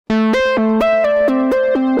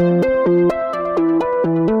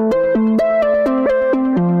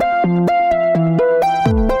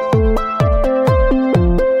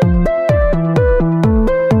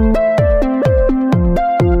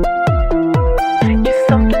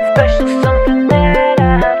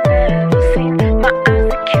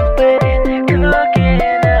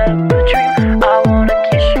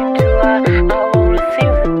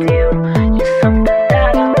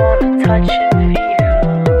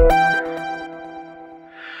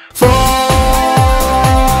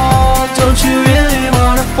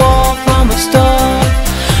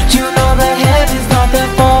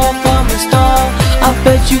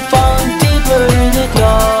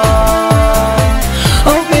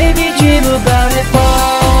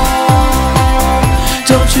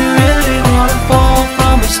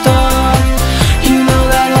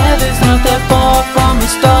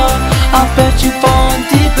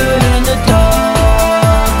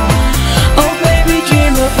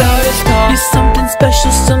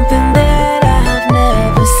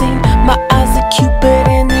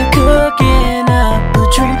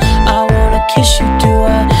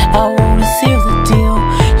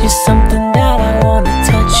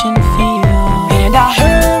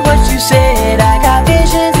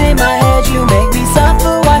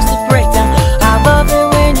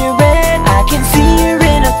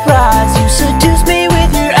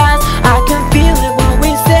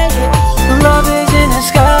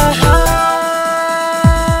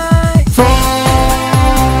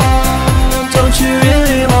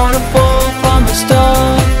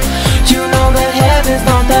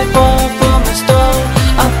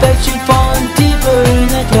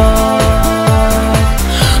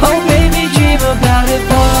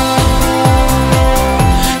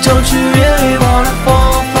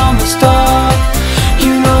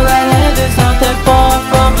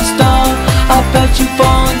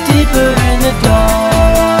deeper in the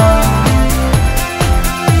dark.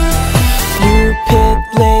 You pick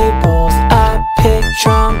labels, I pick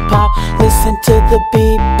drum pop. Listen to the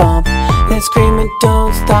beat bump, then scream and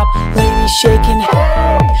don't stop. Ladies shaking,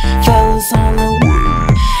 fellas on the way.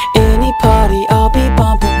 Any party I'll be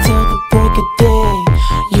bumping till the break of day.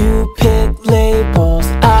 You pick labels,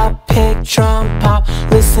 I pick drum pop.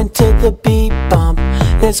 Listen to the beat bump,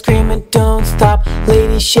 then scream and don't stop.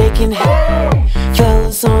 Ladies shaking,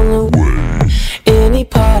 fellas on the way. Any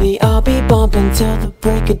party I'll be bumping till the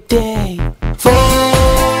break of day. Fall,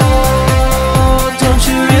 don't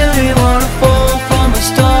you really wanna fall from a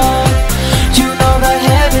star? You know that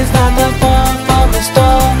heaven's not that far from a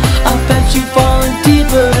star. I bet you falling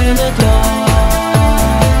deeper in the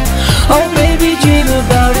dark. Oh baby, dream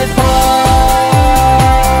about it. Fall,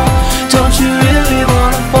 don't you really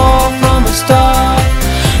wanna fall from a star?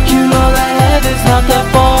 You know that heaven's not that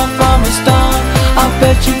far from a star. I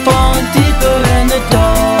bet you falling deeper in the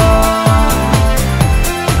dark.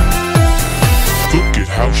 Look at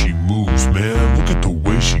how she moves, man. Look at the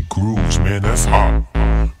way she grooves, man. That's hot.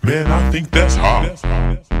 Man, I think that's hot.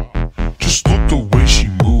 Just look the way she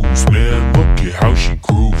moves, man. Look at how she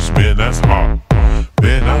grooves, man. That's hot.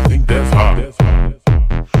 Man, I think that's hot.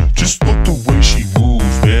 Just look the way she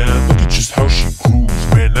moves, man. Look at just how she grooves,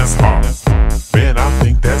 man. That's hot. Man, I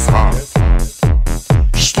think that's hot.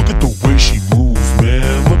 Just look at the way she moves,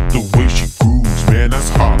 man. Look the way she grooves, man. That's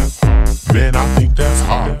hot. Man, I think that's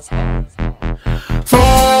hot.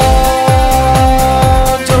 Fall,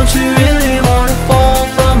 don't you really wanna fall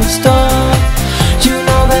from a star? You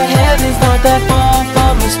know that heaven's not that far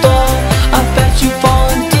from a star. I bet you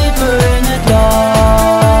falling deeper in the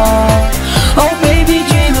dark. Oh baby,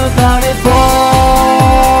 dream about it.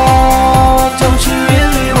 Fall, don't you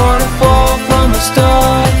really wanna fall from a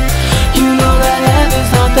star? You know that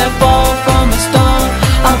heaven's not that far from a star.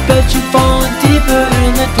 I bet you falling deeper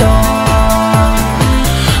in the dark.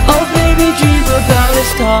 Oh baby, dream about it.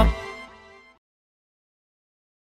 Stop.